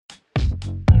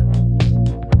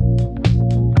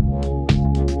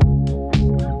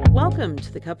Welcome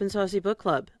to the Cup and Saucy Book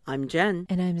Club. I'm Jen.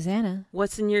 And I'm Xana.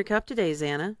 What's in your cup today,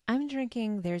 Xana? I'm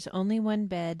drinking There's Only One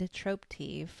Bed trope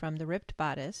tea from the Ripped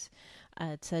Bodice.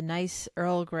 It's a nice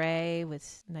Earl Grey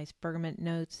with nice bergamot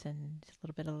notes and a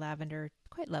little bit of lavender.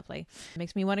 Quite lovely. It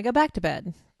makes me want to go back to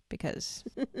bed because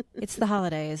it's the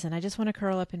holidays and I just want to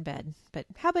curl up in bed. But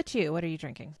how about you? What are you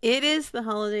drinking? It is the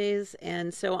holidays,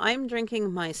 and so I'm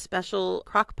drinking my special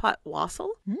crockpot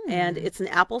wassail, and it's an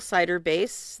apple cider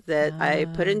base that I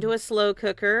put into a slow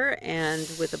cooker and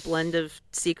with a blend of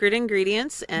secret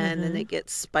ingredients, and then it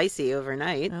gets spicy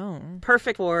overnight. Oh.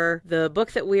 Perfect for the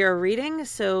book that we are reading.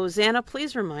 So, Xana,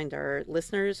 please remind our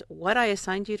listeners what I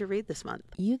assigned you to read this month.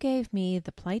 You gave me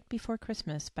The Plight Before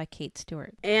Christmas by Kate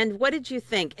Stewart. And what did you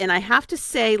think? And I have to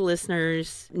say,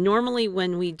 listeners, normally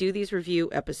when we do these review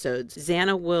episodes,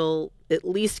 Xana will at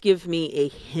least give me a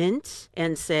hint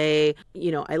and say,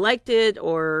 you know, I liked it,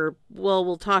 or, well,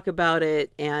 we'll talk about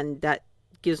it. And that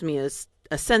gives me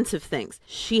a sense of things.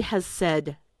 She has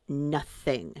said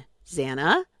nothing.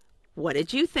 Xana, what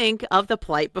did you think of The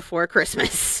Plight Before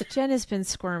Christmas? Jen has been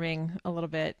squirming a little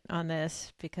bit on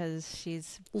this because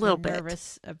she's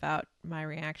nervous about my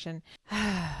reaction.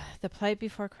 The Plight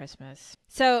Before Christmas.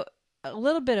 So, a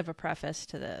little bit of a preface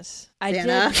to this. I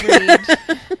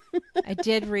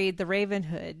did read the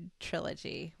Ravenhood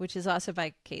trilogy, which is also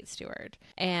by Kate Stewart,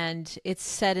 and it's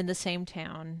set in the same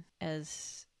town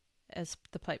as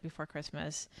The Plight Before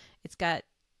Christmas. It's got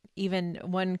even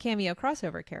one cameo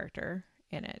crossover character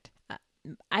in it.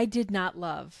 I did not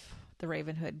love the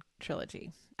Ravenhood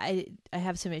trilogy. I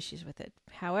have some issues with it.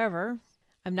 However,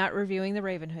 I'm not reviewing the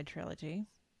Ravenhood trilogy.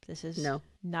 This is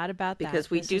not about that. Because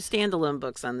we do standalone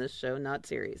books on this show, not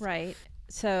series. Right.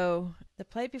 So, The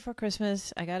Plight Before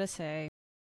Christmas, I gotta say,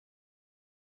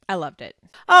 I loved it.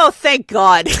 Oh, thank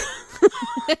God.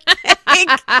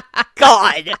 Thank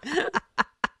God.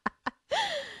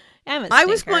 I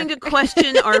was going to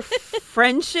question our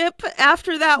friendship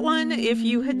after that one if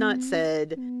you had not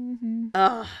said,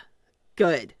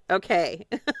 good. Okay.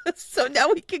 So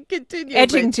now we can continue.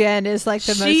 Edging Jen is like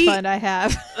the most fun I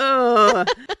have.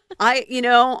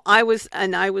 I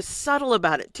was subtle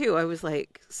about it too. I was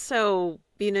like, so,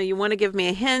 you want to give me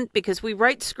a hint, because we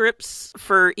write scripts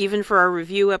for our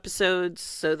review episodes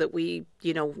so that we,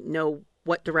 know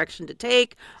what direction to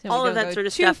take, so all of that sort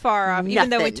of too stuff. Too far off. Nothing. Even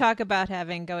though we talk about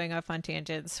going off on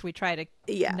tangents, we try to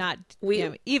not.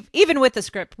 Even with the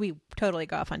script, we totally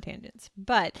go off on tangents.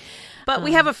 But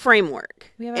we have a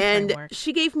framework. And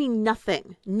she gave me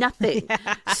nothing.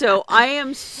 So I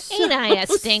am. Ain't I a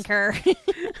stinker?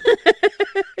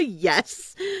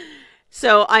 Yes.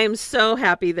 So I am so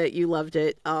happy that you loved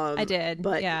it. I did,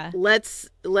 but yeah. Let's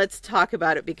talk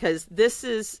about it, because this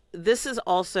is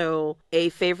also a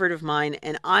favorite of mine,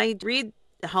 and I read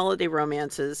holiday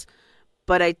romances,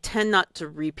 but I tend not to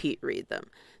repeat read them.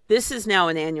 This is now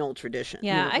an annual tradition.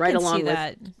 Yeah, I right can along see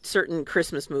that. with certain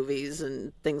Christmas movies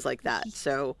and things like that.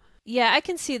 So yeah, I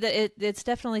can see that it's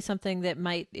definitely something that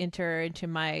might enter into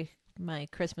my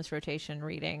Christmas rotation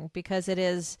reading, because it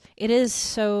is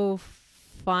so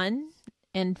fun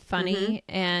and funny,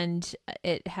 and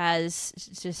it has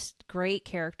just great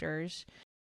characters.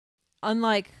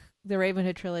 Unlike the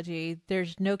Ravenhood trilogy,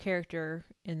 there's no character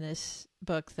in this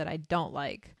book that I don't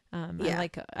like.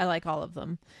 I like all of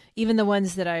them, even the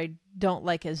ones that I don't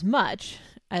like as much.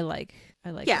 I like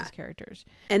those characters,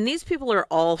 and these people are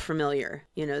all familiar.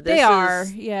 They are.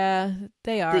 And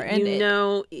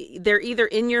they're either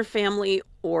in your family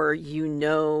or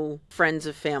friends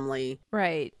of family,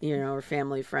 right? Or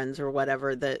family friends or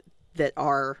whatever that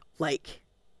are like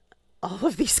all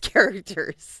of these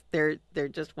characters. They're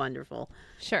just wonderful.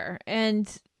 Sure, and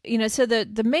so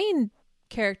the main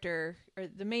character, or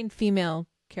the main female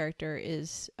character,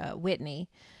 is Whitney,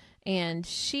 and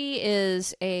she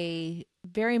is a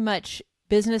very much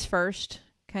business first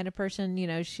kind of person.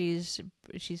 She's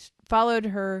followed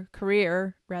her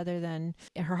career rather than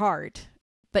her heart.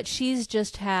 But she's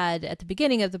just had, at the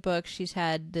beginning of the book, she's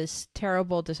had this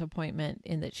terrible disappointment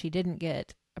in that she didn't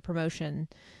get a promotion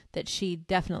that she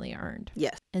definitely earned.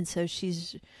 Yes. And so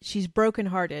she's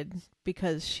brokenhearted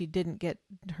because she didn't get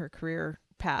her career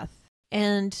path.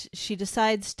 And she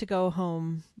decides to go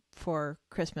home for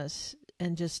Christmas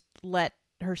and just let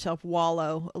herself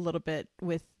wallow a little bit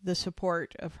with the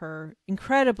support of her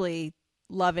incredibly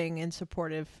loving and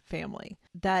supportive family.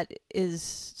 That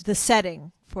is the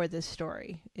setting for this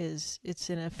story. It's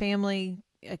in a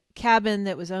cabin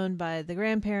that was owned by the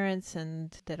grandparents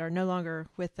and that are no longer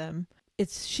with them.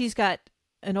 She's got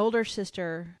an older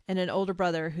sister and an older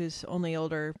brother who's only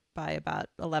older by about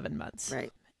 11 months.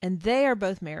 Right. And they are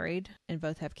both married and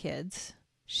both have kids.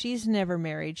 She's never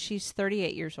married. She's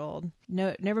 38 years old.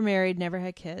 No, never married, never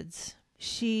had kids.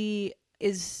 She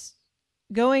is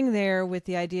going there with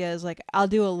the idea is like, I'll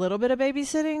do a little bit of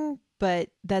babysitting, but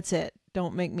that's it.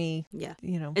 Don't make me, Yeah.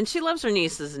 you know. And she loves her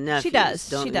nieces and nephews. She does.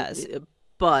 Don't, She does.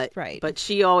 But Right. but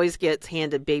she always gets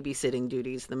handed babysitting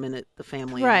duties the minute the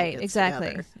family Right, gets exactly.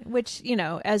 together. Which, you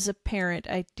know, as a parent,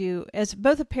 I do, as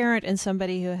both a parent and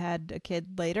somebody who had a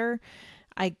kid later,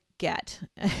 I get.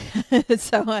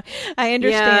 So I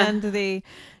understand the,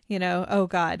 you know, oh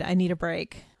God, I need a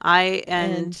break.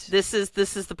 And this is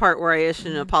the part where I issue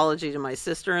an apology to my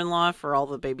sister-in-law for all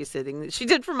the babysitting that she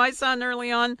did for my son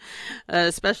early on,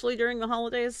 especially during the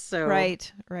holidays. So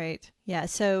Right. Yeah.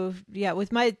 So yeah,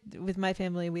 with my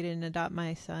family, we didn't adopt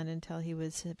my son until he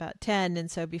was about 10, and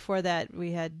so before that,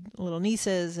 we had little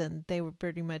nieces, and they would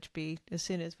pretty much be as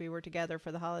soon as we were together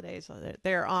for the holidays,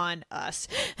 they're on us.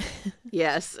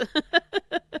 Yes.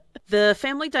 The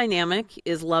family dynamic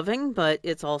is loving, but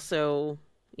it's also,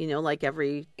 you know, like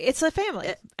it's a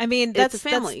family. I mean, that's it's a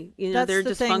family. That's there are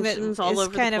the thing that dysfunctions all is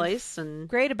over kind the of place, and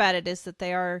great about it is that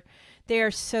they are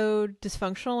so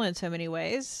dysfunctional in so many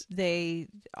ways. They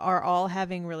are all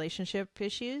having relationship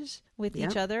issues with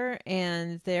each other,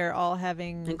 and they're all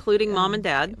having, including mom and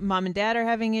dad. Mom and dad are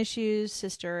having issues.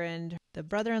 Sister and the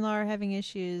brother-in-law are having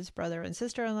issues. Brother and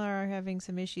sister-in-law are having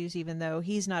some issues, even though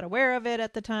he's not aware of it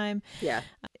at the time. Yeah.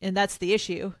 And that's the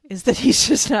issue, is that he's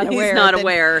just not aware. He's not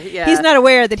aware. Yeah. He's not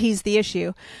aware that he's the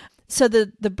issue. So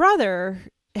the brother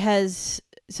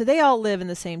so they all live in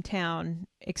the same town,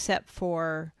 except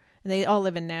for, they all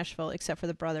live in Nashville except for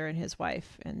the brother and his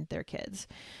wife and their kids.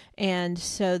 And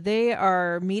so they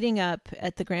are meeting up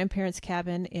at the grandparents'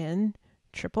 cabin in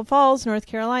Triple Falls, North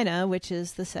Carolina, which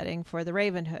is the setting for the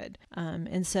Ravenhood.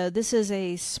 And so this is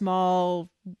a small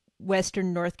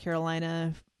western North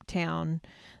Carolina town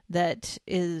that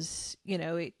is, you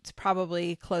know, it's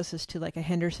probably closest to like a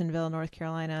Hendersonville, North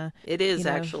Carolina. It is, you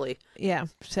know. actually. Yeah.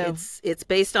 So it's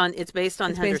based on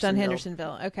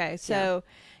Hendersonville. Okay. So,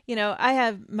 you know, I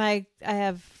have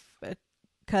a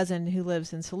cousin who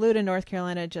lives in Saluda, North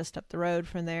Carolina, just up the road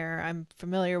from there. I'm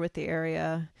familiar with the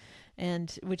area,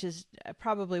 and which is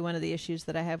probably one of the issues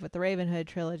that I have with the Ravenhood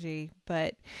trilogy,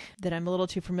 but that I'm a little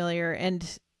too familiar.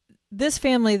 And this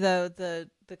family, though, the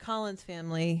Collins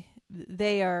family,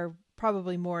 they are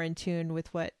probably more in tune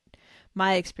with what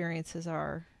my experiences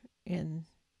are in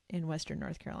Western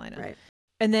North Carolina. Right.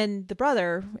 And then the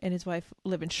brother and his wife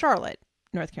live in Charlotte,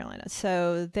 North Carolina.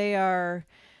 So they are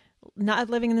not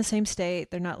living in the same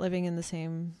state. They're not living in the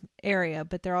same area,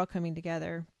 but they're all coming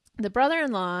together. The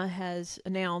brother-in-law has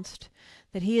announced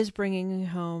that he is bringing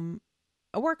home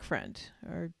a work friend,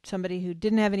 or somebody who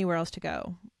didn't have anywhere else to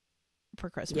go for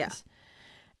Christmas.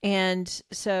 Yeah. And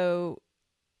so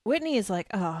Whitney is like,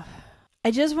 oh, I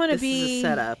just want to be... This is a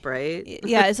setup, right?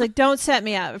 Yeah, it's like, don't set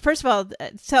me up. First of all,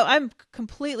 so I'm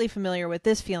completely familiar with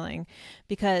this feeling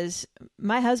because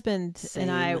my husband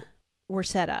and I were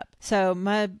set up. So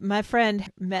my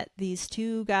friend met these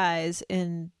two guys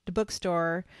in the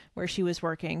bookstore where she was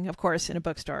working, of course, in a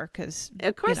bookstore.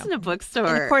 Of course, in a bookstore.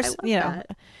 And of course, you know,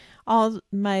 that. all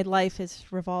my life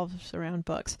revolves around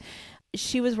books.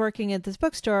 She was working at this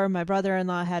bookstore. My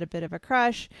brother-in-law had a bit of a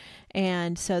crush,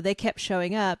 and so they kept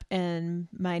showing up, and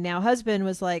my now husband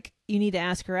was like, you need to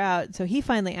ask her out. So he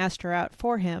finally asked her out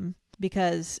for him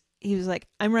because he was like,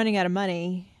 I'm running out of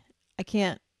money. I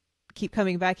can't keep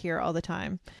coming back here all the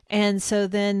time. And so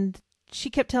then she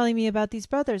kept telling me about these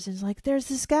brothers, and it's like, there's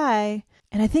this guy,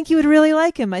 and I think you would really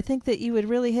like him. I think that you would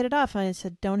really hit it off. And I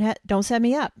said, don't set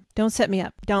me up. Don't set me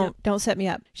up. Don't set me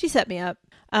up. She set me up.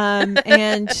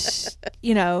 And,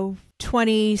 you know,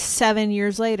 27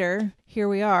 years later, here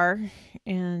we are.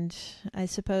 And I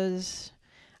suppose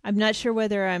I'm not sure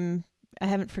whether I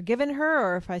haven't forgiven her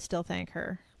or if I still thank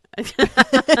her.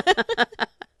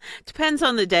 Depends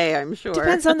on the day, I'm sure.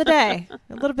 Depends on the day.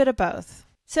 A little bit of both.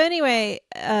 So anyway,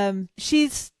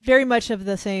 she's very much of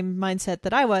the same mindset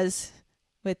that I was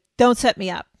with, don't set me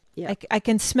up. Yeah. I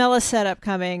can smell a setup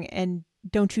coming, and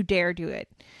don't you dare do it.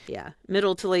 Yeah.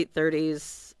 Middle to late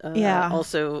 30s. Yeah.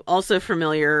 Also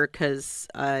familiar because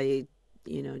I,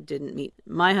 didn't meet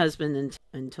my husband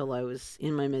until I was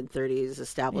in my mid 30s,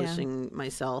 establishing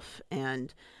myself.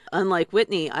 And unlike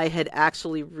Whitney, I had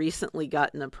actually recently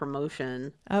gotten a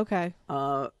promotion. Okay.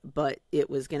 But it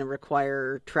was going to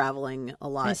require traveling a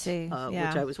lot. I see.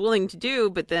 Which I was willing to do.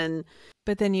 But then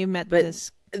you met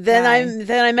this then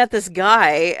guy. I met this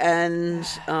guy, and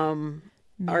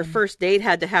our first date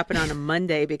had to happen on a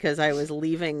Monday because I was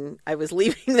leaving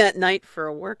that night for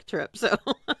a work trip. So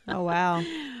oh wow.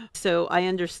 So I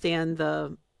understand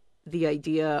the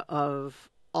idea of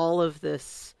all of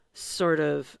this sort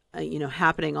of,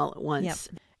 happening all at once.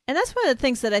 Yep. And that's one of the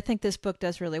things that I think this book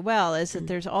does really well is that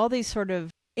there's all these sort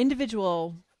of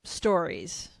individual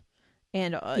stories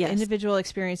and Yes. individual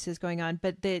experiences going on,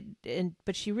 but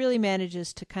she really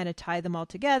manages to kind of tie them all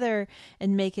together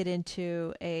and make it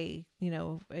into a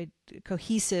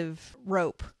cohesive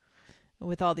rope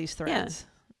with all these threads.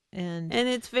 Yeah. And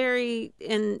it's very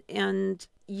and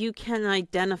you can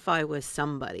identify with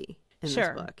somebody in this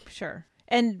book. Sure.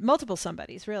 And multiple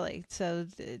somebodies, really. So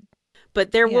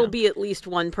but there will be at least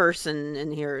one person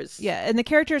in here. Yeah, and the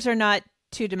characters are not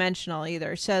two-dimensional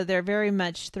either. So they're very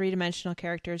much three-dimensional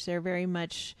characters. They're very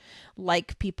much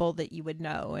like people that you would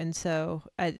know. And so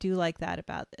I do like that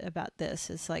about this.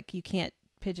 It's like you can't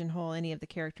pigeonhole any of the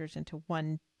characters into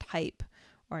one type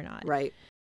or not. Right.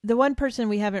 The one person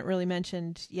we haven't really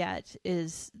mentioned yet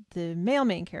is the male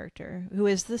main character, who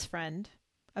is this friend,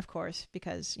 of course,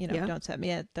 because, don't set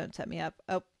me up.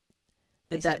 Oh,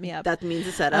 they set me up. That means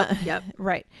a setup. Yep.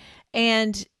 Right.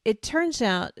 And it turns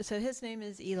out, so his name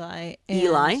is Eli.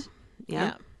 Eli.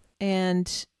 Yeah.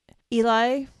 And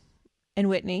Eli and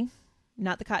Whitney,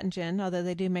 not the cotton gin, although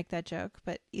they do make that joke,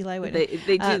 but Eli Whitney.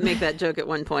 They do make that joke at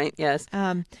one point, yes.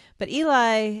 But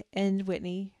Eli and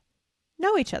Whitney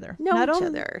know each other. Not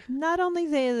only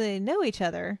they know each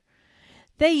other,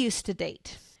 they used to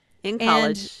date. In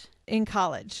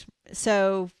college.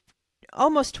 So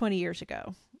almost 20 years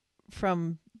ago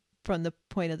from the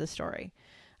point of the story.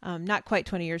 Not quite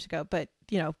 20 years ago, but,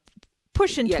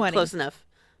 pushing 20. Close enough.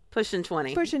 Pushing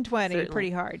 20. Pushing 20, certainly.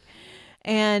 Pretty hard.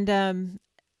 And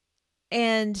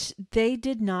they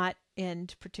did not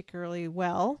end particularly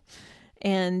well.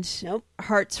 And nope.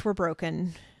 Hearts were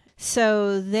broken.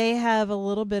 So they have a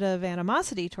little bit of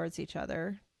animosity towards each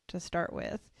other to start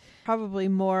with. Probably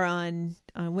more on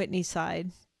Whitney's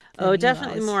side. Oh,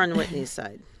 definitely more on Whitney's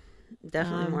side.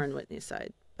 Definitely more on Whitney's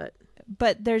side.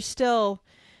 But there's still,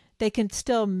 they can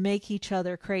still make each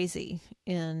other crazy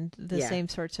in the same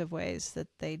sorts of ways that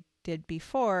they did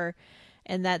before.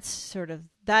 And that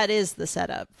is the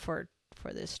setup for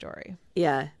this story.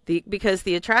 Yeah, because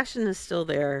the attraction is still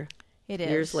there. It is.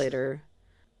 Years later.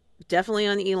 Definitely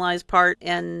on Eli's part,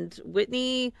 and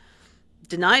Whitney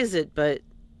denies it, but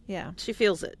she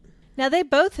feels it. Now, they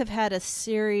both have had a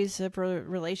series of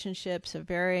relationships of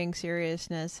varying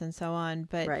seriousness and so on,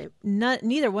 but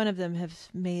neither one of them have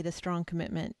made a strong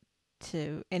commitment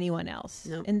to anyone else.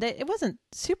 Nope. And it wasn't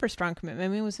super strong commitment. I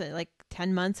mean, it was like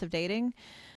 10 months of dating.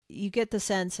 You get the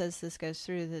sense as this goes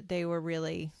through that they were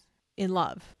really in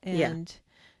love. And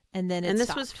then it this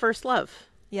stopped. was first love.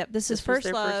 Yep, this is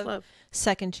first love,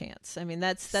 second chance. I mean,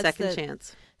 that's second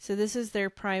chance. So this is the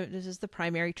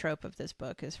primary trope of this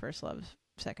book is first love,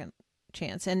 second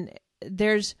chance. And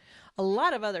there's a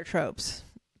lot of other tropes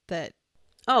that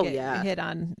hit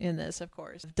on in this, of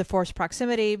course. The forced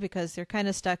proximity, because they're kind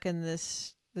of stuck in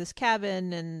this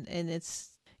cabin and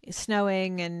it's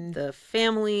snowing, and the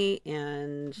family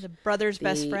and the brother's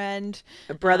best friend.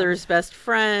 A brother's best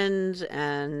friend,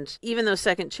 and even though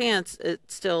second chance,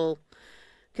 it's still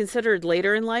considered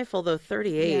later in life, although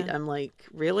 38, I'm like,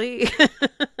 really?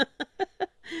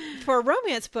 For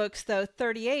romance books, though,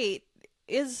 38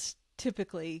 is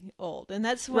typically old. And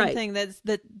that's one thing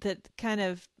that kind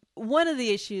of one of the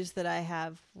issues that I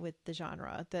have with the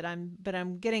genre but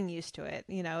I'm getting used to it.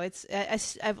 It's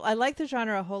I like the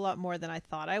genre a whole lot more than I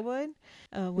thought I would.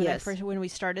 When we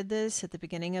started this at the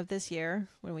beginning of this year,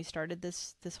 when we started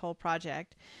this whole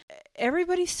project,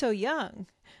 everybody's so young.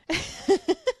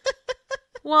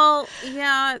 Well,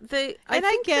 yeah,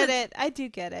 I get it. I do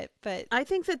get it, but I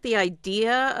think that the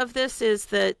idea of this is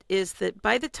that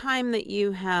by the time that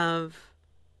you have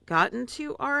gotten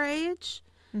to our age,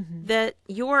 that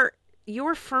you're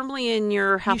firmly in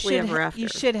your happily ever after. You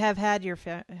should have had your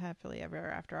happily ever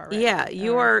after already. Yeah,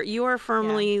 you are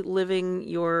firmly living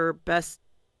your best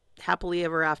happily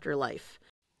ever after life.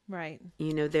 Right.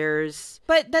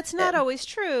 But that's not always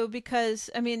true, because,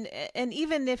 I mean, and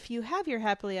even if you have your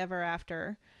happily ever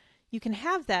after, you can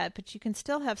have that, but you can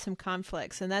still have some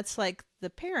conflicts. And that's like the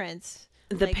parents.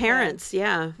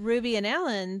 Ruby and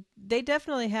Alan, they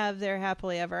definitely have their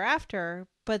happily ever after,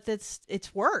 but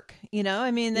it's work,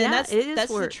 I mean, that's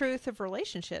the truth of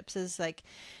relationships is like,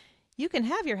 you can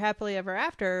have your happily ever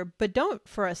after, but don't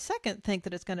for a second think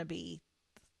that it's going to be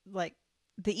like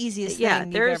the easiest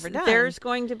thing you've ever done. There's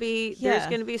going to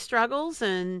be struggles,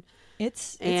 and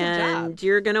it's a job.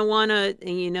 You're going to want to,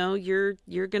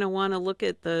 you're going to want to look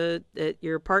at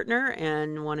your partner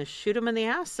and want to shoot him in the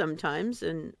ass sometimes,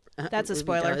 and that's a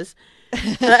spoiler.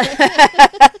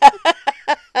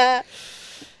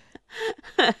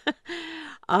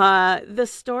 The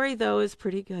story though is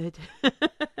pretty good.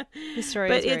 The story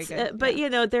But is very good. but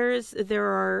Yeah. there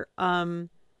are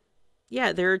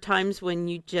yeah, there are times when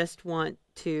you just want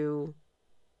to,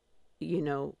 you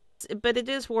know, but it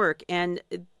is work. And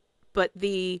but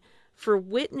the for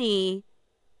Whitney,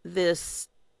 this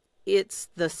it's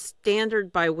the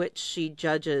standard by which she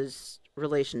judges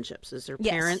relationships is her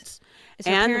Yes. parents It's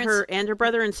her parents. and her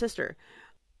brother and sister.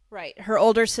 Right. Her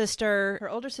older sister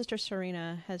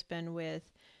Serena has been with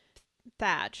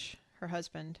Thatch, her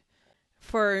husband,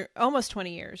 for almost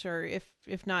 20 years, or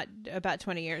if not about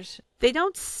 20 years. They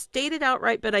don't state it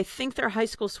outright, but I think they're high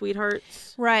school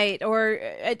sweethearts. Right. Or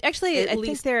actually, At I think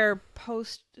least, they're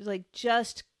post, like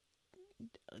just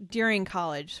during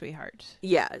college sweethearts.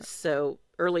 yeah. So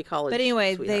early college But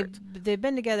anyway, sweethearts. they've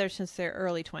been together since their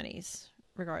early 20s,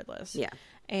 regardless. Yeah.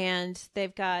 And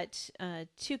they've got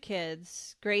two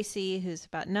kids, Gracie, who's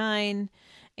about 9,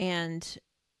 and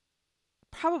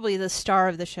probably the star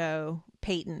of the show,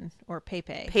 Peyton, or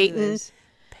Pepe. Peyton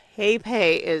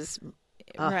Pepe is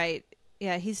Right.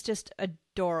 Yeah, he's just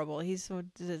adorable. He's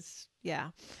just, yeah.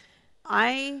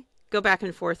 I go back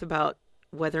and forth about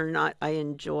whether or not I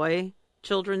enjoy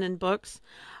children in books.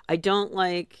 I don't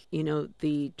like,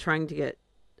 the trying to get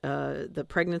the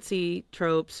pregnancy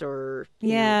tropes or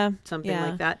something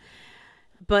like that.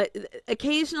 But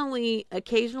occasionally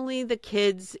the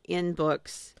kids in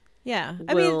books. Yeah.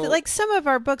 I mean, like some of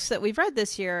our books that we've read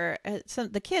this year,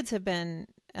 the kids have been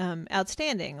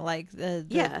outstanding. Like the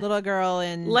little girl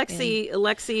in Lexi and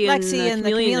the Chameleon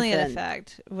Chameleon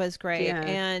Effect was great. Yeah.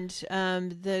 And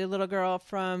the little girl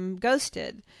from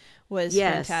Ghosted was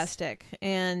fantastic.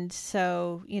 And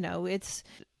so, it's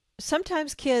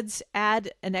sometimes kids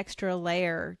add an extra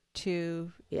layer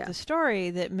to the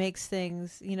story that makes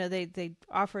things, they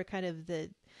offer kind of the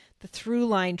through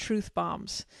line truth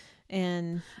bombs.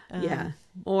 And they're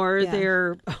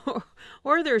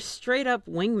straight up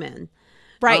wingmen.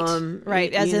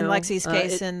 Right. As in Lexi's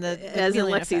case and the as in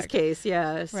Lexi's effect. case,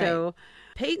 yeah. Right. So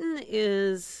Peyton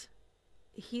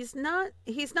he's not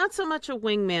so much a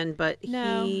wingman, but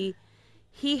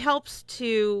he helps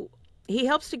to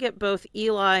get both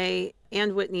Eli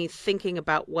and Whitney thinking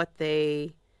about what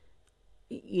they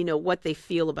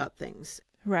feel about things.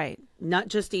 Right. Not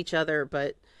just each other,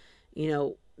 but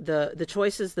the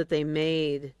choices that they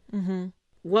made. Mm-hmm.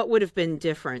 What would have been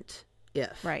different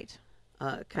if? Right.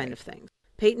 Kind of thing.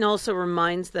 Peyton also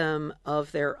reminds them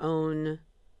of their own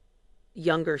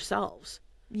younger selves.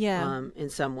 Yeah. In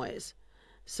some ways.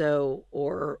 So,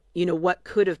 or, what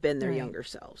could have been their younger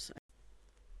selves.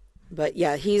 But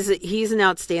yeah, he's an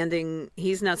outstanding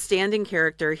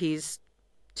character. He's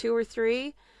 2 or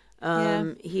 3.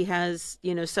 He has,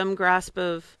 some grasp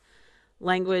of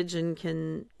language and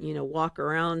can, walk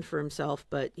around for himself,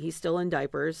 but he's still in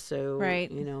diapers. So,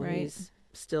 he's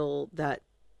still that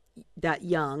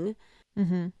young.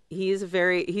 Mm-hmm. He's a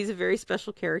very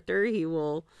special character. He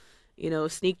will,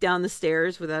 sneak down the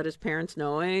stairs without his parents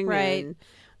knowing. Right. And,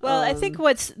 well, I think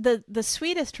what's the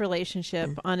sweetest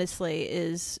relationship, honestly,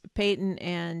 is Peyton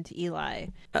and Eli.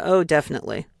 Oh,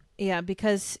 definitely. Yeah,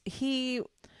 because they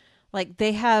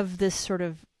have this sort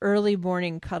of early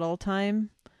morning cuddle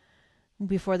time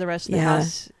before the rest of the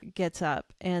house gets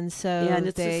up. And so and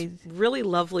it's this really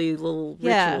lovely little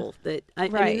ritual that, I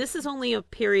mean, this is only a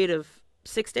period of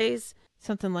 6 days.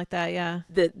 Something like that, yeah.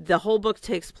 The whole book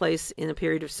takes place in a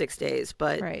period of 6 days,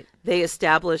 but they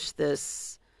establish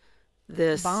this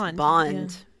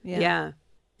bond. Yeah.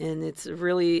 And it's a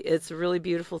really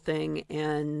beautiful thing.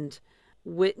 And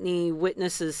Whitney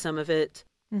witnesses some of it,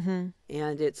 and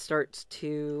it starts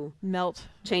to melt,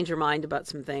 change her mind about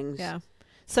some things. Yeah.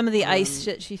 Some of the ice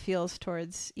that she feels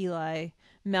towards Eli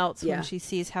melts when she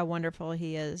sees how wonderful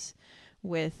he is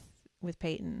with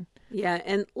Peyton. Yeah,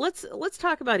 and let's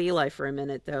talk about Eli for a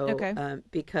minute, though. Okay.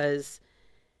 Because,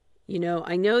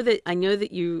 I know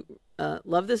that you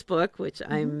love this book, which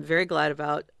I'm very glad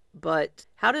about. But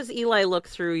how does Eli look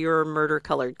through your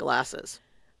murder-colored glasses?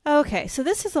 Okay, so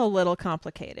this is a little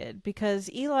complicated because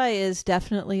Eli is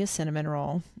definitely a cinnamon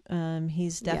roll.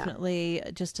 He's definitely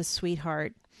just a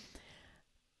sweetheart.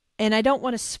 And I don't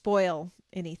want to spoil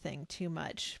anything too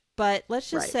much, but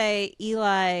let's just say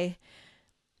Eli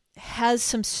has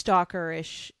some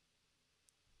stalkerish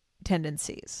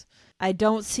tendencies. I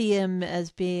don't see him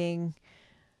as being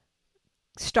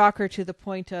stalker to the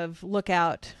point of look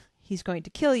out, he's going to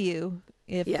kill you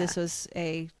if this was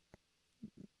a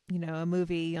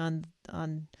movie on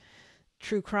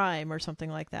true crime or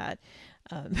something like that.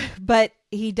 But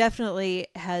he definitely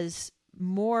has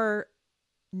more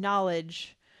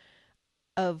knowledge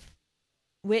of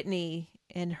Whitney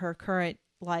in her current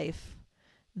life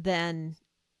than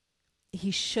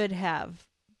he should have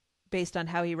based on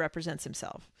how he represents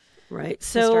himself. Right. To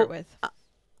So start with.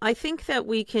 I think that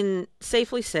we can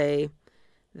safely say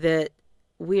that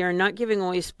we are not giving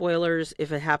away spoilers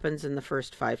if it happens in the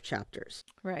first 5 chapters.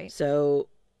 Right. So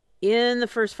in the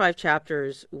first 5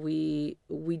 chapters, we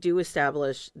do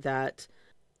establish that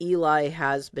Eli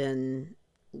has been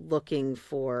looking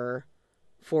for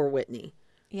Whitney.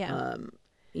 Yeah. And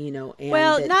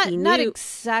well, that he not knew,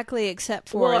 exactly, except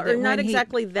for well, or that not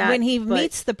exactly that. when he but,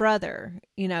 meets the brother,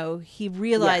 he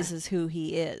realizes who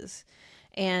he is,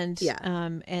 and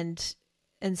and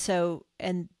so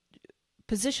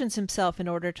positions himself in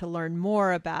order to learn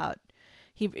more about.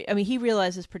 He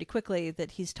realizes pretty quickly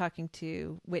that he's talking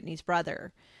to Whitney's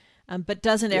brother, but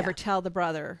doesn't ever tell the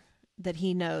brother that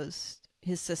he knows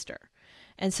his sister,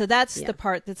 and so that's the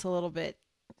part that's a little bit.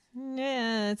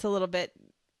 Yeah, it's a little bit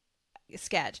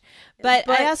sketch, but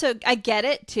I get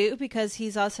it too, because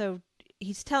he's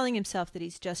telling himself that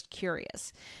he's just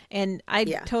curious, and I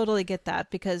totally get that,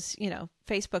 because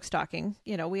Facebook stalking,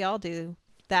 we all do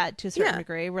that to a certain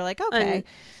degree. We're like, okay,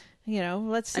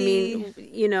 let's see.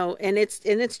 And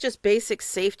it's just basic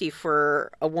safety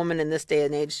for a woman in this day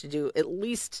and age to do at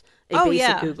least a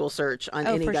basic Google search on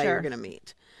any guy you're going to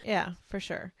meet. Yeah, for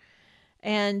sure.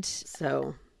 And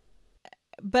so,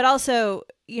 but also,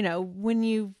 when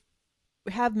you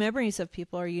have memories of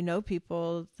people, or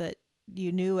people that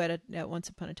you knew at once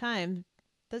upon a time,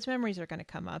 those memories are going to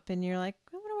come up, and you're like,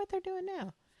 I wonder what they're doing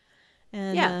now.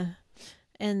 And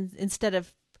and instead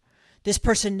of, this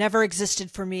person never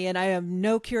existed for me, and I have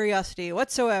no curiosity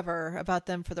whatsoever about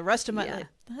them for the rest of my life.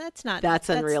 That's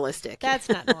unrealistic. That's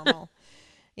not normal.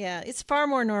 Yeah, it's far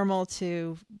more normal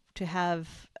to have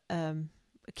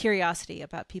curiosity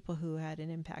about people who had an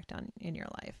impact in your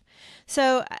life.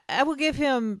 So I will give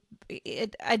him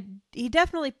it. He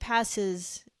definitely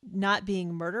passes not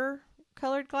being murder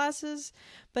colored glasses,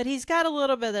 but he's got a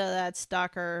little bit of that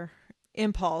stalker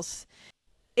impulse.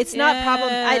 It's not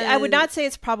I would not say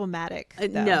it's problematic.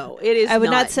 No, it is. I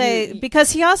would not say,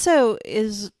 because he also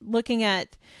is looking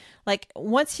at, like,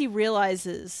 once he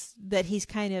realizes that he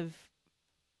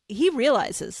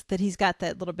realizes that he's got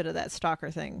that little bit of that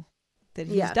stalker thing that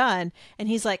he's done, and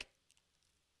he's like,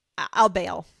 I'll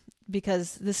bail,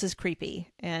 because this is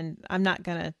creepy, and I'm not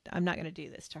gonna do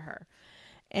this to her.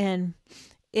 And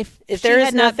if there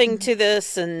is nothing to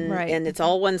this, and it's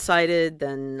all one-sided,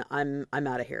 then I'm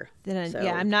out of here. Then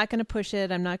I'm not going to push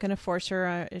it. I'm not going to force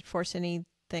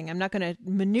anything. I'm not going to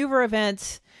maneuver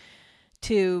events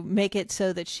to make it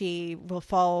so that she will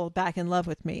fall back in love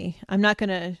with me. I'm not going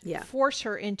to force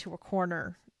her into a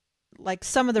corner, like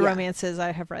some of the romances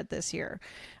I have read this year,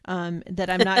 that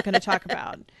I'm not going to talk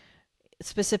about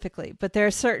specifically. But there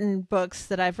are certain books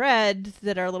that I've read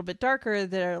that are a little bit darker,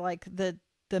 that are like the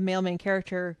male main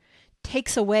character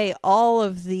takes away all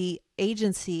of the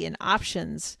agency and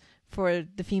options for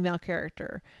the female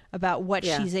character about what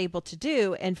she's able to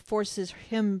do, and forces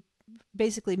him,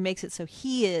 basically makes it so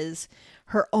he is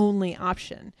her only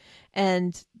option.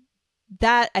 And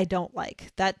that I don't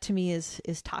like. That to me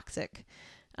is toxic.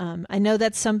 I know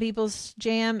that's some people's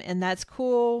jam, and that's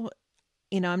cool.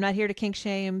 I'm not here to kink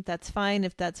shame. That's fine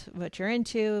if that's what you're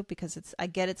into, because I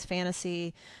get it's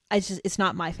fantasy. It's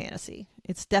not my fantasy.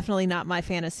 It's definitely not my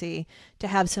fantasy to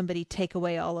have somebody take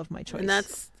away all of my choice.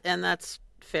 And that's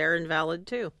fair and valid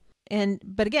too.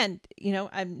 But again,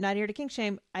 I'm not here to kink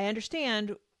shame. I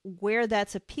understand where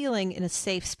that's appealing in a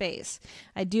safe space.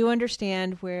 I do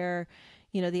understand where,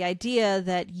 the idea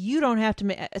that you don't have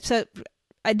to so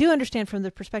I do understand from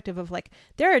the perspective of, like,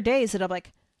 there are days that I'm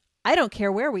like, I don't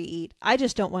care where we eat. I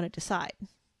just don't want to decide.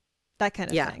 That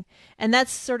kind of thing. And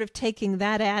that's sort of taking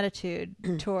that attitude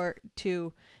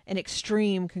to an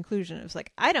extreme conclusion. It's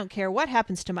like, I don't care what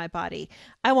happens to my body.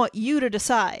 I want you to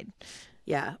decide.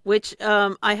 Yeah, which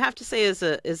I have to say is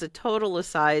a total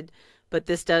aside, but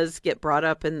this does get brought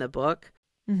up in the book.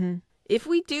 Mm-hmm. If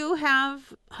we do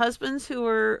have husbands who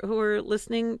are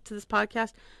listening to this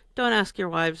podcast, don't ask your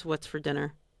wives what's for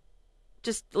dinner.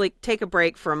 Just, like, take a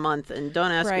break for a month and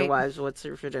don't ask your wives what's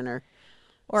for dinner.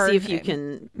 Or see if you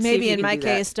can. Maybe in my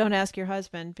case, don't ask your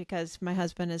husband, because my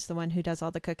husband is the one who does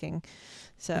all the cooking.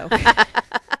 So.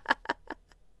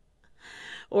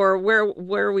 Or where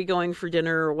are we going for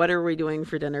dinner? Or what are we doing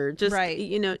for dinner? Just,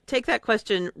 take that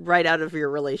question right out of your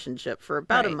relationship for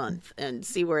about a month and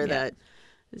see where that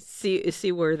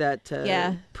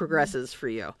progresses for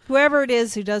you. Whoever it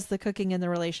is who does the cooking in the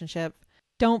relationship,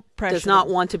 don't pressure. Does not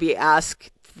want to be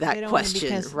asked that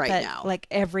question right now. Like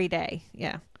every day.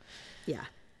 Yeah. Yeah.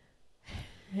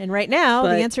 And right now,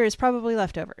 the answer is probably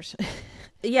leftovers.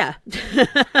 Yeah.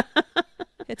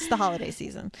 It's the holiday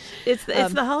season. It's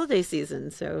the holiday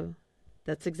season, so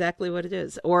That's exactly what it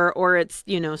is. Or it's,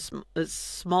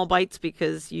 small bites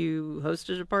because you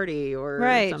hosted a party or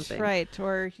something. Right.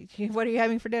 Or what are you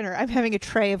having for dinner? I'm having a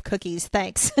tray of cookies.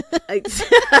 Thanks.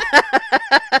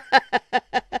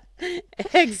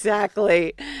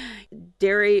 Exactly.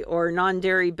 Dairy or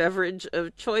non-dairy beverage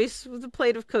of choice with a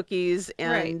plate of cookies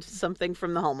and something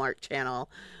from the Hallmark Channel.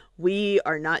 We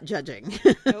are not judging.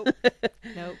 Nope.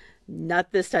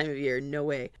 Not this time of year. No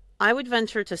way. I would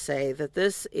venture to say that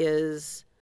this is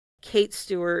Kate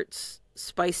Stewart's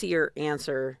spicier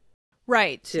answer.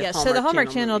 Right. To Yes. Hallmark So the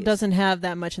Hallmark Channel movies. doesn't have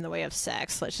that much in the way of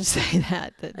sex. Let's just say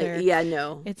that.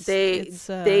 No.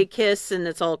 They kiss and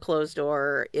it's all closed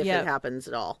door if it happens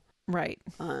at all. Right.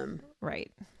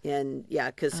 Right. And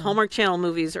because Hallmark Channel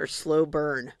movies are slow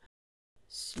burn.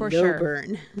 For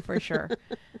sure.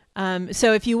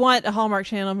 So if you want a Hallmark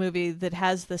Channel movie that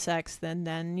has the sex,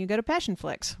 then you go to Passion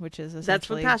Flicks, which is essentially that's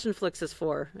what Passion Flicks is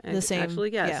for. The same.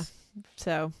 Actually, yes. Yeah.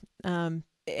 So, at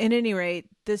any rate,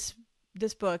 this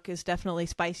book is definitely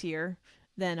spicier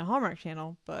than a Hallmark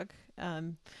Channel book.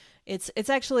 It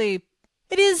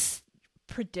is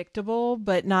predictable,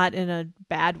 but not in a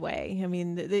bad way. I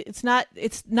mean, it's not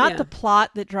the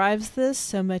plot that drives this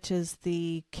so much as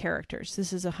the characters.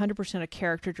 This is 100% a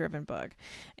character-driven book,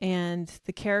 and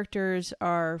the characters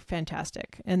are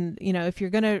fantastic. And if you're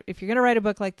gonna write a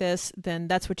book like this, then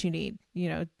that's what you need.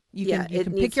 You can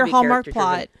pick your Hallmark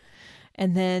plot,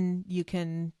 and then you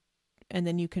can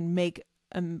make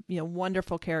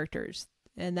wonderful characters.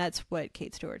 And that's what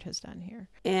Kate Stewart has done here.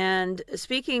 And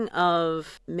speaking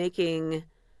of making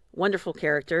wonderful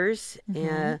characters,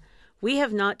 we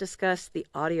have not discussed the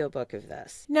audiobook of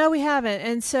this. No, we haven't.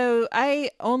 And so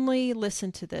I only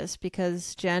listened to this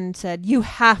because Jen said, you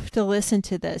have to listen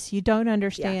to this. You don't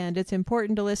understand. It's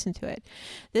important to listen to it.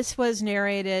 This was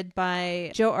narrated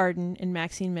by Joe Arden and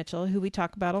Maxine Mitchell, who we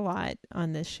talk about a lot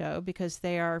on this show because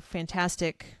they are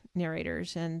fantastic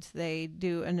narrators and they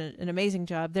do an amazing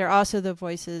job. They're also the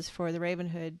voices for the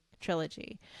Ravenhood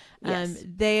trilogy. Yes.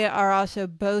 They are also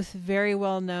both very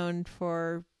well known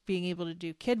for being able to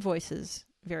do kid voices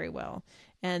very well,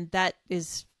 and that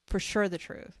is for sure the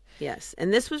truth. Yes,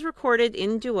 and this was recorded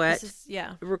in duet,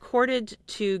 recorded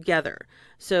together.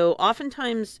 So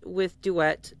oftentimes with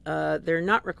duet, they're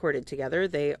not recorded together.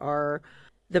 They are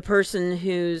the person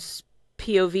whose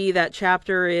POV that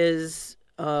chapter is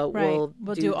will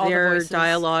do all their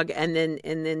dialogue, and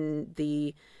then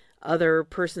the other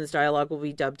person's dialogue will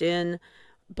be dubbed in.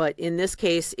 But in this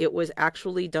case, it was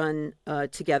actually done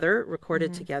together,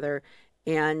 recorded together.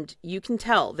 And you can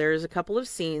tell there's a couple of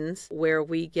scenes where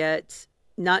we get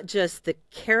not just the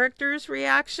character's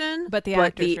reaction, but the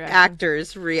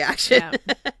actor's reaction.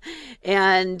 Yeah.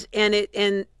 and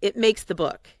it makes the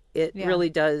book. It really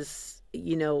does,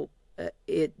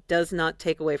 it does not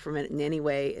take away from it in any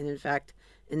way. And in fact,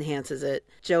 enhances it.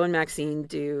 Joe and Maxine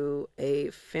do a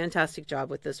fantastic job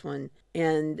with this one.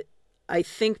 And I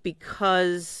think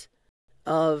because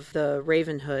of the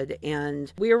Ravenhood,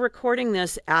 and we are recording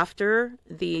this after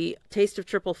the Taste of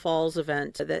Triple Falls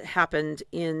event that happened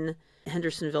in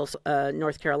Hendersonville,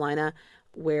 North Carolina,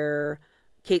 where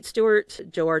Kate Stewart,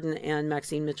 Joe Arden, and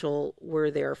Maxine Mitchell were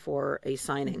there for a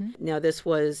signing. Now, this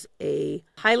was a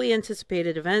highly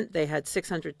anticipated event. They had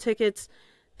 600 tickets.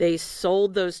 They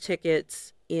sold those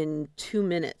tickets in 2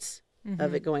 minutes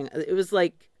of it going. It was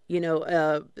like,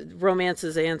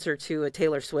 Romance's answer to a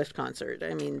Taylor Swift concert.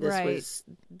 I mean,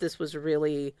 this was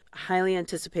really highly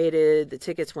anticipated. The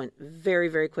tickets went very,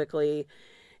 very quickly.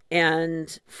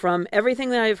 And from everything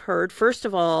that I've heard, first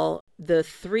of all, the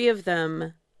three of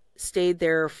them stayed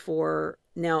there for,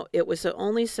 now it was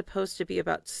only supposed to be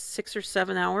about 6 or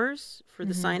 7 hours for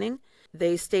the signing.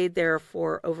 They stayed there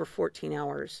for over 14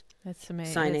 hours. That's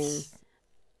amazing. Signing.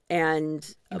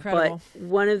 And incredible. But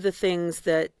one of the things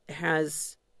that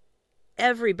has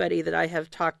everybody that I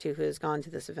have talked to who has gone to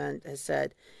this event has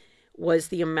said was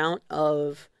the amount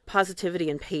of positivity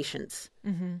and patience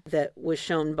that was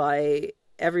shown by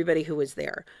everybody who was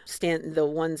there. The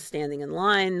ones standing in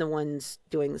line, the ones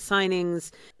doing the signings,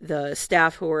 the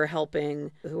staff who were helping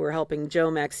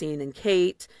Joe, Maxine, and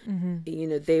Kate.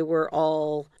 They were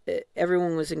all,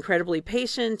 everyone was incredibly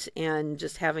patient and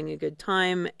just having a good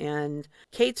time. And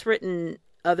Kate's written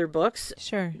other books.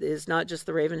 Sure. Is not just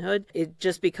the Ravenhood. It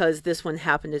just because this one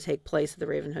happened to take place at the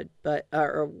Ravenhood, but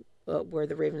where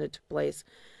the Ravenhood took place.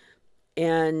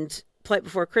 And Plight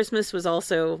Before Christmas was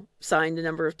also signed a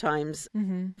number of times.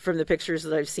 From the pictures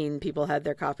that I've seen, people had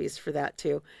their copies for that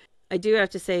too. I do have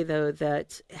to say though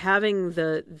that having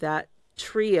that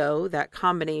trio, that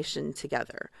combination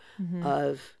together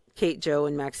of Kate, Joe,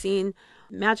 and Maxine,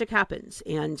 magic happens.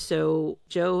 And so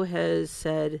Joe has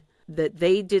said that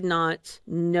they did not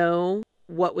know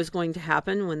what was going to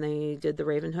happen when they did the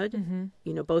Ravenhood. Mm-hmm.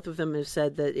 You know, both of them have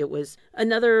said that it was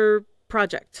another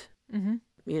project, Mm-hmm.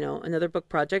 you know, another book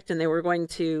project, and they were going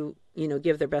to, you know,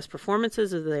 give their best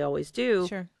performances as they always do.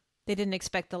 Sure. They didn't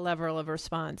expect the level of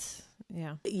response.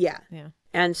 Yeah. Yeah. Yeah.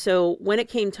 And so when it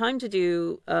came time to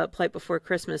do Plight Before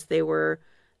Christmas, they were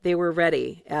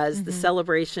ready as the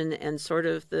celebration and sort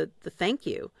of the thank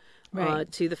you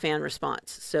Right. to the fan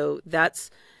response. So that's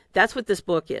what this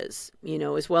book is, you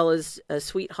know, as well as a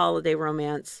sweet holiday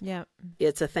romance. Yeah.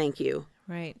 It's a thank you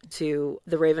Right. to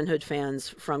the Ravenhood fans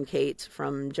from Kate,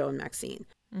 from Joe and Maxine.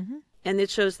 Mm-hmm. And it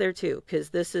shows there too, because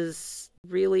this is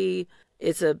really,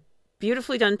 it's a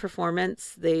beautifully done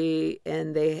performance. You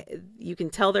can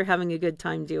tell they're having a good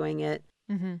time doing it.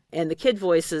 Mm-hmm. And the kid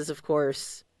voices, of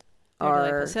course, They're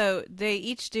delightful. are So they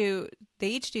each do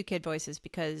kid voices,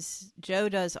 because Joe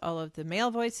does all of the male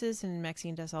voices and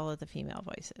Maxine does all of the female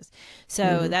voices.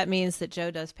 So that means that Joe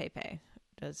does Pepe,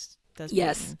 does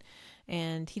Yes. Peyton.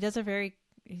 And he does a very,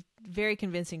 very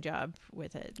convincing job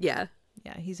with it. yeah.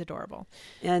 Yeah, he's adorable.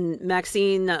 And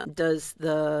Maxine does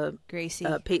the Gracie.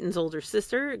 Peyton's older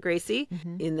sister, Gracie,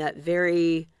 Mm-hmm. in that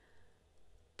very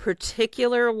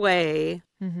particular way.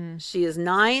 Mm-hmm. She is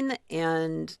 9,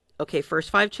 and okay, first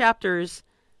 5 chapters,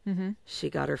 Mm-hmm.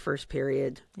 she got her first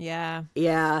period. Yeah.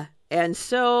 Yeah, and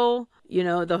so you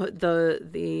know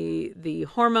the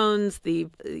hormones, the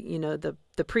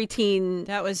preteen.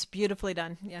 That was beautifully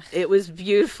done. Yeah. It was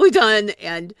beautifully done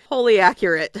and wholly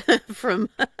accurate from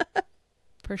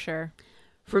For sure.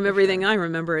 everything I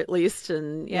remember, at least.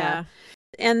 And Yeah.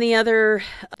 and the other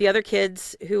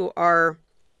kids who are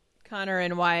Connor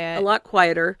and Wyatt. a lot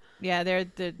quieter. Yeah, they're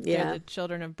the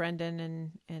children of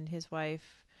Brendan and his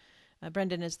wife.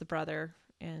 Brendan is the brother,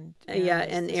 and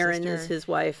And the Erin sister. is his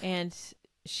wife. And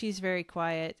she's very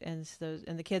quiet, and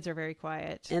the kids are very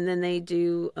quiet. And then they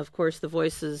do, of course, the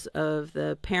voices of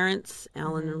the parents,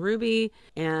 Alan and Ruby,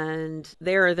 and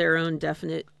they're their own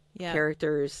definite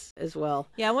characters as well.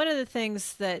 Yeah, one of the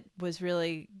things that was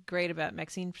really great about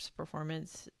Maxine's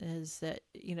performance is that,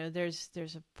 you know, there's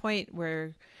a point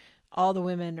where all the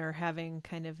women are having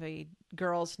kind of a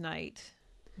girls' night,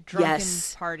 drunken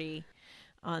party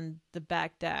on the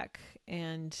back deck,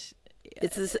 and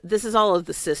This is all of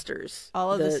the sisters.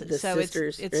 all of the so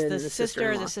sisters. it's and the sister,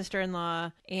 sister-in-law. the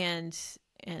sister-in-law,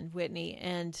 and Whitney,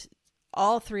 and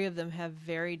all three of them have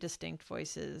very distinct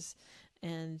voices,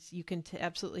 and you can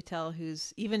absolutely tell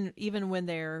who's even when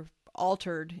they're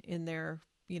altered in their,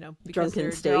 you know, because Drunken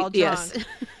they're state. all drunk. Yes.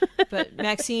 But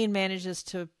Maxine manages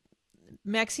to.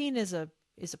 Maxine is a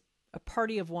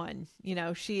party of one. You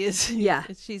know, she is. Yeah.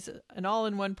 She's an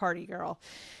all-in-one party girl,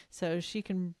 so she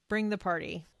can bring the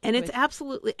party. And it's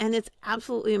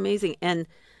absolutely amazing. And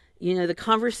you know, the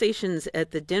conversations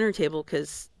at the dinner table,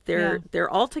 because they're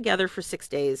all together for 6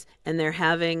 days, and they're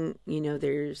having, you know,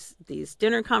 there's these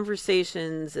dinner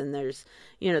conversations, and there's,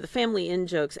 you know, the family in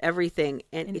jokes, everything,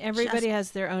 and everybody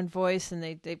has their own voice, and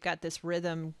they've got this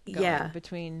rhythm going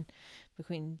between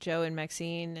Joe and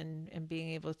Maxine, and being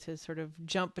able to sort of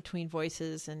jump between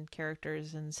voices and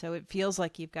characters, and so it feels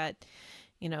like you've got,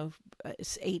 you know,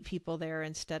 8 people there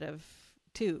instead of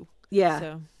 2. Yeah.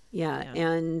 So, yeah.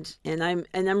 And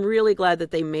I'm really glad that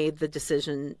they made the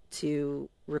decision to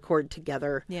record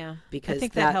together. Yeah. Because I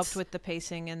think that helped with the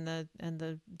pacing and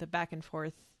the back and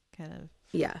forth kind of.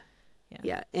 Yeah.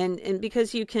 And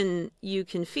because you can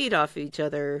feed off each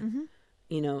other,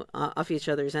 you know, off each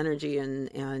other's energy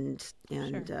and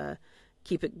Sure.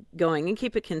 Keep it going and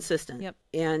keep it consistent. Yep.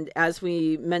 And as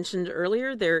we mentioned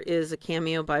earlier, there is a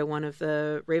cameo by one of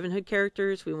the Ravenhood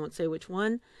characters. We won't say which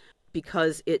one,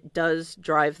 because it does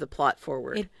drive the plot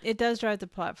forward. It does drive the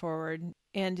plot forward,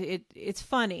 and it's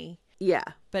funny. Yeah.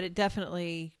 But it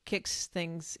definitely kicks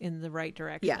things in the right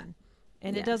direction. Yeah.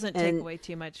 And it doesn't take away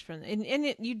too much from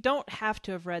you don't have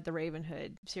to have read the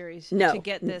Ravenhood series to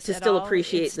get this to at still all.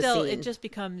 appreciate the scene. It just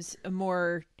becomes a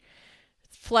more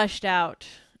fleshed out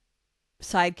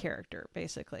side character,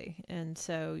 basically. And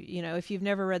so, you know, if you've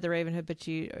never read the Ravenhood, but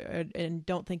you and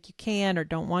don't think you can or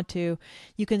don't want to,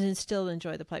 you can still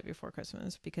enjoy the Plight Before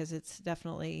Christmas, because it's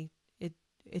definitely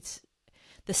it's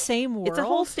the same world. It's a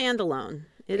whole standalone.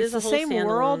 It's the same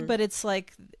world, but it's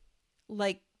like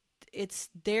it's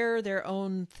their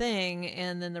own thing,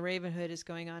 and then the Ravenhood is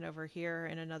going on over here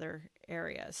in another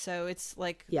area. So it's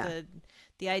like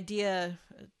the idea.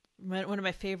 One of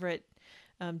my favorite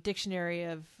dictionary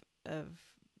of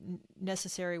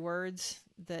necessary words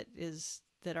that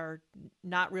are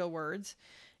not real words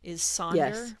is Sonder.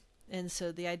 Yes. And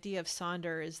so the idea of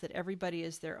Sonder is that everybody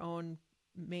is their own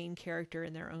main character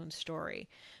in their own story,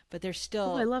 but they're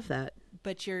still. Oh, I love that.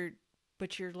 But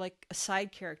but you're like a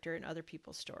side character in other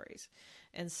people's stories.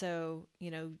 And so,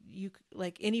 you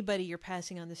like anybody you're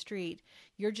passing on the street,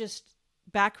 you're just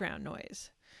background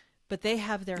noise, but they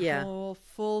have their whole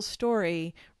full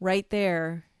story right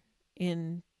there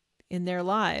in their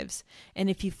lives. And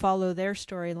if you follow their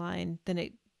storyline, then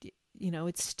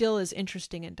it's still as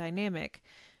interesting and dynamic.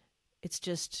 It's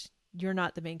just, you're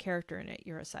not the main character in it.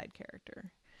 You're a side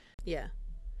character. Yeah.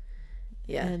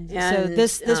 Yeah. And so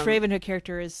this Raven Hood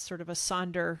character is sort of a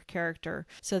Sonder character.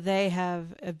 So they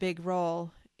have a big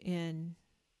role in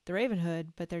the Raven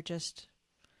Hood, but they're just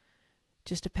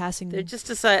a passing. They're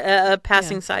just a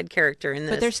passing side character in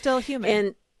this. But they're still human.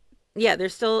 And yeah, they're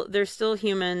still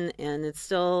human, and it's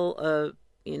still a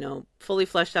fully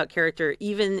fleshed out character,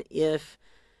 even if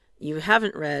you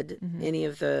haven't read any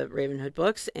of the Raven Hood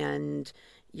books and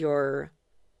you're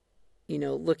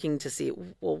looking to see,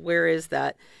 well, where is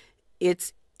that?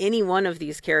 It's any one of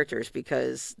these characters,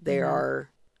 because they are,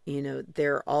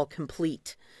 they're all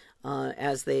complete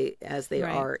as they right.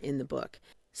 are in the book.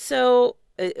 So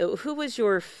who was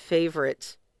your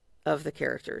favorite of the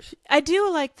characters? I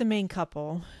do like the main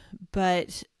couple,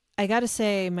 but I got to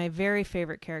say my very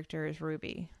favorite character is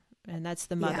Ruby, and that's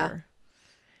the mother.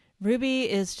 Yeah. Ruby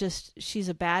is she's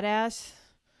a badass,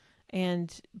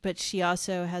 but she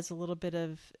also has a little bit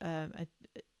of,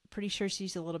 pretty sure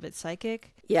she's a little bit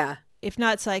psychic. Yeah. If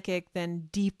not psychic, then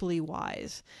deeply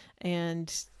wise.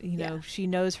 And, she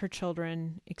knows her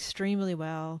children extremely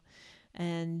well,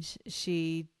 and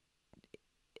she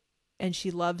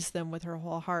loves them with her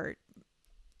whole heart.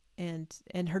 And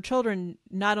her children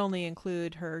not only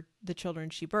include the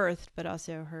children she birthed, but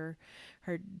also her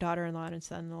daughter-in-law and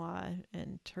son-in-law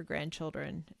and her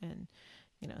grandchildren. And,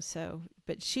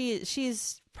 but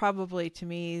she's probably, to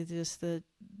me, just the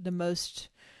most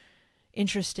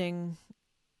interesting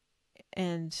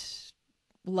and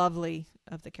lovely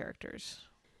of the characters.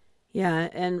 Yeah,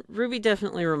 and Ruby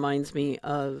definitely reminds me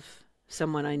of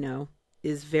someone I know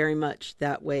is very much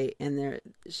that way, and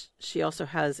she also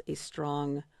has a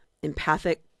strong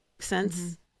empathic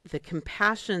sense. The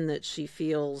compassion that she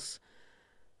feels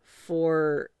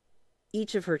for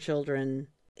each of her children,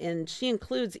 and she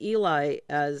includes Eli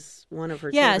as one of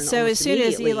her children. Yeah, so as soon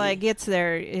as Eli gets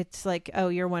there, it's like, oh,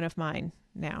 you're one of mine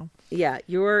now. Yeah,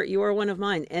 you are one of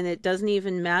mine, and it doesn't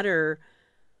even matter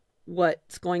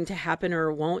what's going to happen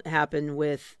or won't happen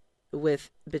with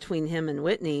between him and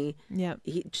Whitney. Yeah,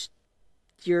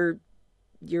 you're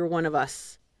one of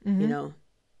us.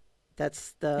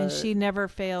 That's the. And she never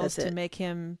fails to make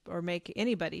him or make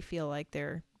anybody feel like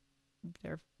they're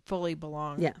fully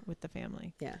belong with the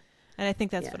family. Yeah, and I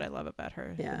think that's what I love about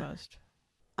her the most.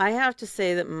 I have to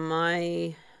say that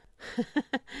my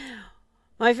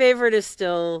my favorite is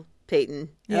still Peyton.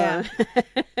 Yeah.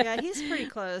 Yeah, he's pretty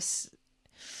close.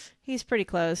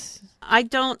 I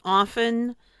don't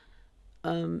often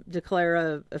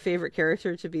declare a favorite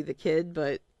character to be the kid,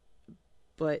 but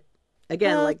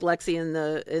again, like Lexi in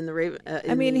the Raven.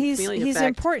 I mean, he's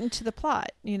important to the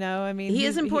plot. He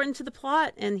is important to the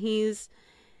plot, and he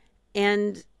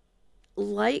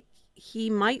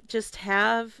might just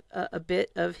have a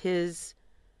bit of his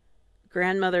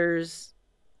grandmother's.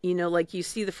 Like you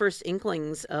see the first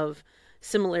inklings of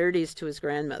similarities to his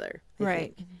grandmother. I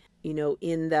think.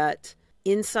 In that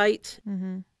insight.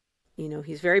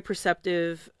 He's very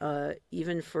perceptive,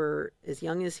 even for as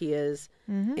young as he is.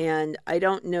 And I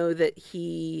don't know that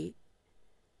he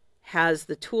has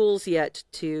the tools yet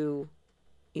to,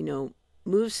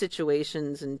 move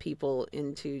situations and people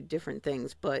into different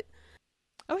things. But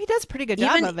he does a pretty good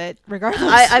job of it, regardless.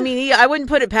 I wouldn't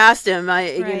put it past him.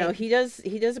 He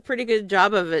does a pretty good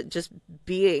job of it, just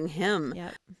being him.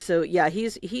 Yep. So yeah,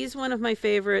 he's one of my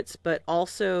favorites, but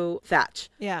also Thatch.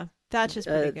 Yeah, Thatch is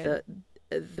pretty good.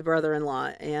 The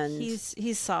brother-in-law, and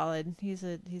he's solid. He's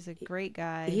a great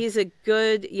guy. He's a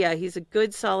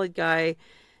good solid guy.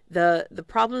 The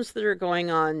problems that are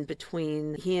going on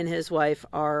between he and his wife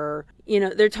are,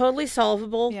 they're totally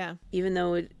solvable. Yeah. Even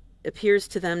though it appears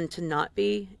to them to not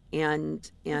be, and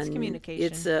it's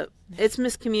communication. It's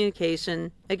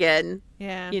miscommunication again.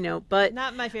 Yeah. But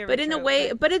not my favorite. But in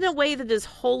a way that is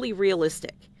wholly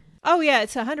realistic. Oh yeah,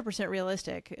 it's 100%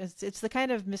 realistic. It's the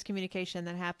kind of miscommunication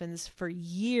that happens for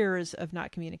years of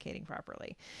not communicating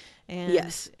properly. And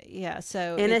yes. Yeah.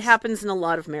 So it happens in a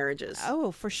lot of marriages.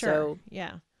 Oh, for sure. So,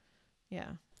 yeah.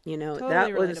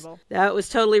 Totally that was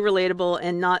totally relatable,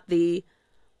 and not the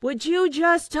would you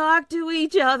just talk to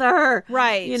each other?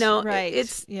 Right. Right.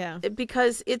 It's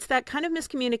because it's that kind of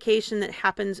miscommunication that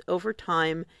happens over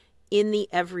time in the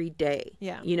everyday.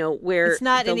 Yeah. Where it's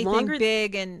not anything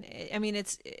big, and I mean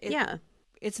it's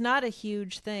it's not a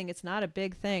huge thing. It's not a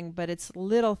big thing, but it's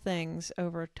little things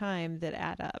over time that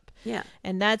add up. Yeah.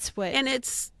 And that's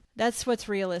what's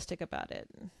realistic about it.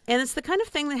 And it's the kind of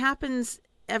thing that happens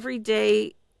every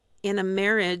day in a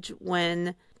marriage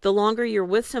when the longer you're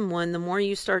with someone, the more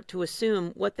you start to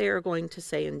assume what they are going to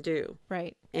say and do.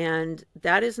 Right. And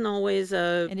that isn't always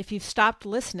And if you've stopped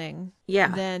listening,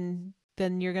 then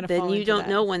you're going to fall Then you into don't that.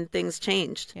 know when things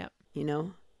changed. Yep. You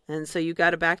know? And so you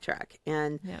got to backtrack.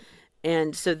 And Yep.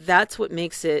 and so that's what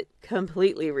makes it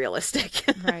completely realistic.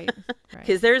 Right.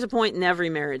 Because there's a point in every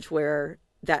marriage where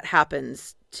that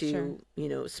happens to,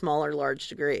 Sure. Small or large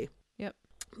degree. Yep.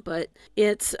 But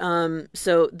it's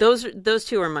so those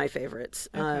two are my favorites.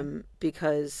 Okay.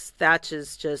 Because Thatch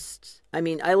is just, I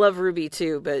mean, I love Ruby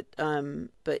too, but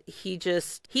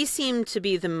he seemed to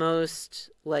be the most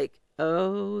like,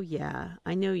 oh yeah,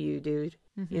 I know you, dude.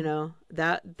 Mm-hmm.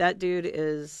 That dude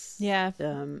is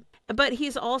but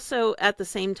he's also at the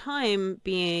same time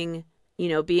being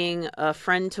a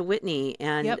friend to Whitney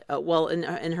and Yep.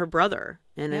 And her brother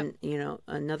and Yep.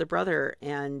 another brother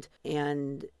and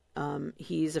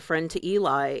he's a friend to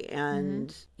Eli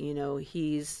and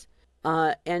he's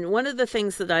and one of the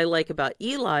things that I like about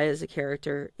Eli as a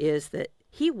character is that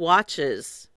he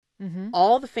watches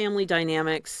all the family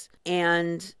dynamics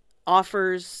and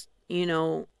offers in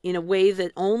a way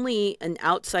that only an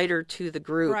outsider to the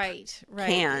group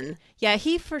can. Yeah,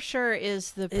 he for sure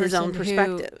is the person his own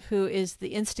perspective. who is the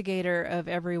instigator of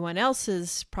everyone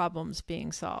else's problems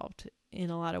being solved in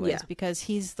a lot of ways, because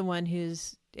he's the one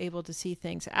who's able to see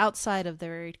things outside of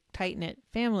their tight-knit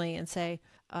family and say,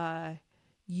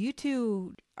 you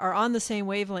two are on the same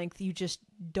wavelength, you just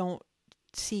don't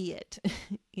see it.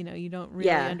 You don't really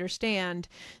understand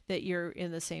that you're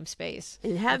in the same space.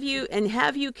 And have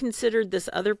you considered this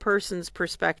other person's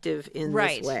perspective in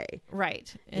this way?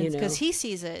 Right. And because he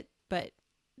sees it, but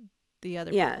the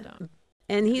other people don't.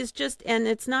 And and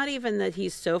it's not even that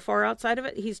he's so far outside of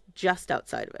it, he's just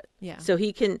outside of it. Yeah. So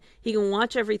he can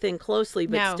watch everything closely,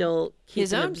 but now, still keep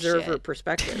his an own observer shit.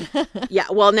 perspective. Yeah.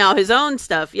 Well, now his own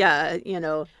stuff. Yeah.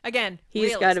 Again,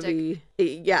 he's got to be.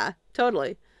 Yeah,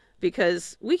 totally.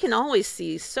 Because we can always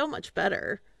see so much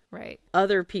better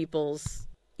other people's,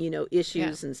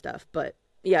 issues and stuff. But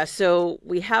yeah, so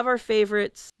we have our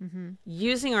favorites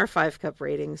using our 5-cup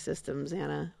rating systems.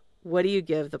 Anna, what do you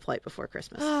give The Plight Before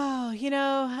Christmas? Oh,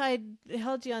 I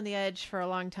held you on the edge for a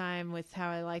long time with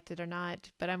how I liked it or not,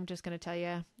 but I'm just going to tell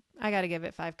you, I got to give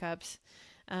it 5 cups.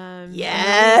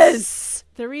 Yes!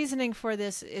 The reasoning for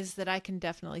this is that I can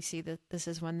definitely see that this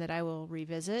is one that I will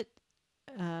revisit.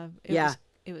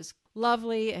 It was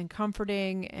lovely and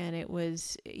comforting, and it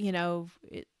was,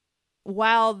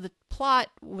 while the plot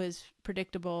was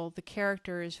predictable, the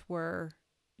characters were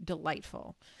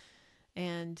delightful.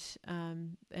 And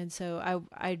so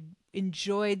I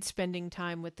enjoyed spending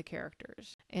time with the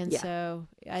characters. And so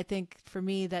I think for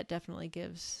me, that definitely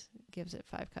gives it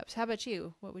 5 cups. How about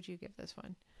you? What would you give this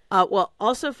one? Well,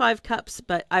 also 5 cups,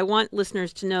 but I want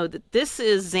listeners to know that this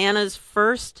is Xana's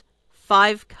first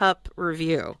 5-cup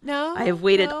review. No, I have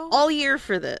waited all year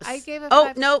for this. I gave a 5.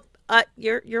 Oh, nope.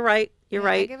 You're right. You're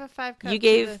right. I gave a 5 cups. You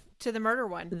gave to the murder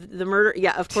one. The murder.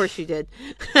 Yeah, of course you did.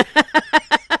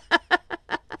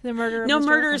 The murder. No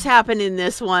murders happen in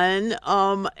this one.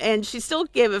 And she still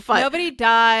gave it 5. Nobody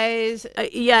dies.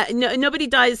 Nobody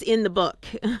dies in the book.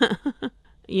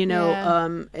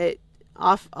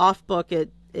 Off book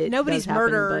it nobody's does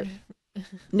happen, murdered.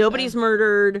 Nobody's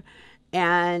murdered,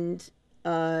 and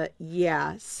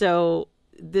so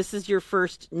this is your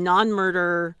first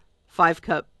non-murder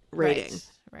 5-cup rating.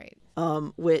 Right.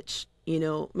 Which,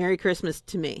 Merry Christmas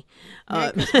to me.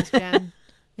 Merry Christmas, Jen.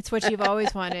 It's what you've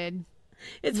always wanted.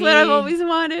 It's what I've always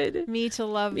wanted. Me to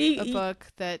love a book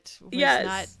that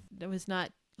was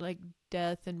not like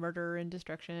death and murder and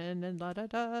destruction and la da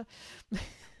da.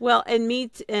 Well,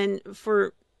 and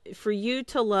for you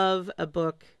to love a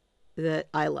book that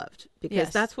I loved, because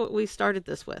that's what we started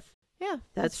this with. Yeah,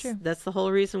 that's true. That's the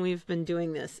whole reason we've been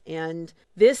doing this. And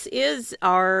this is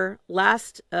our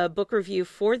last book review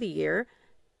for the year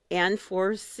and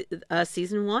for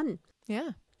season 1.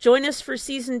 Yeah. Join us for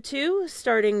season 2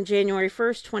 starting January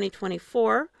 1st,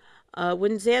 2024,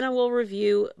 when Xana will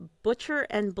review Butcher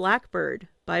and Blackbird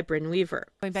by Brynne Weaver.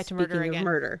 Going back to murder again. Speaking of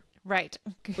murder. Right.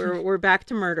 We're back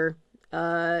to murder.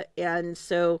 And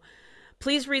so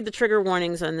please read the trigger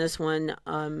warnings on this one.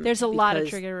 There's a lot of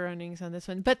trigger warnings on this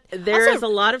one, but there is a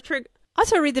lot of trigger.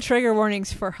 Also read the trigger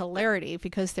warnings for hilarity,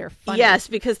 because they're funny. Yes,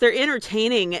 because they're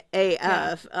entertaining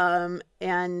AF.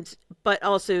 But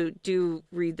also do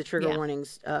read the trigger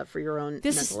warnings for your own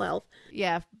mental health.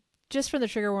 Yeah, just from the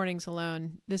trigger warnings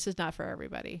alone, this is not for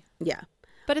everybody. Yeah.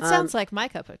 But it sounds like my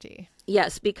cup of tea.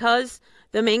 Yes, because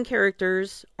the main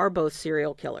characters are both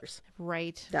serial killers.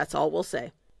 Right. That's all we'll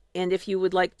say. And if you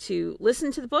would like to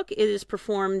listen to the book, it is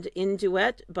performed in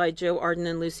duet by Joe Arden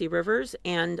and Lucy Rivers.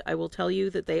 And I will tell you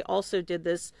that they also did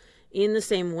this in the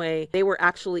same way. They were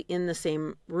actually in the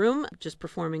same room, just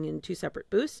performing in 2 separate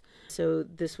booths. So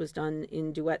this was done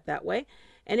in duet that way.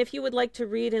 And if you would like to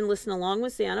read and listen along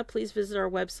with Xana, please visit our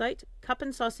website,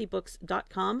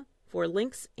 cupandsaucybooks.com, for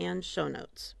links and show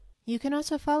notes. You can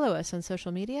also follow us on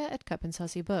social media at Cup and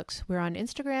Saucy Books. We're on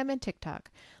Instagram and TikTok.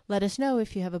 Let us know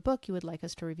if you have a book you would like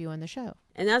us to review on the show.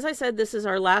 And as I said, this is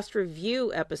our last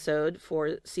review episode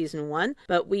for season 1,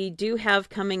 but we do have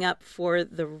coming up for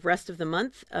the rest of the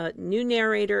month, new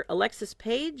narrator Alexis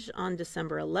Page on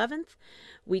December 11th.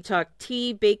 We talk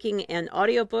tea, baking, and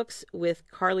audiobooks with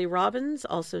Carly Robbins,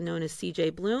 also known as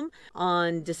CJ Bloom,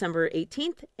 on December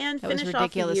 18th. And That finish was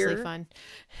off the ridiculously year. fun.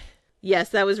 Yes,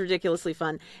 that was ridiculously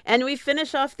fun. And we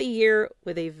finish off the year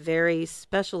with a very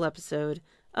special episode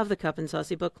of the Cup and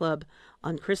Saucy Book Club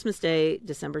on Christmas Day,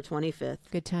 December 25th.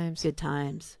 Good times. Good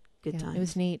times. Good times. It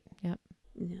was neat. Yep.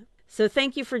 Yeah. So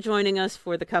thank you for joining us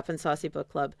for the Cup and Saucy Book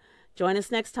Club. Join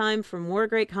us next time for more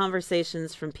great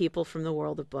conversations from people from the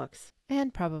world of books.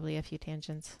 And probably a few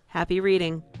tangents. Happy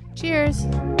reading. Cheers.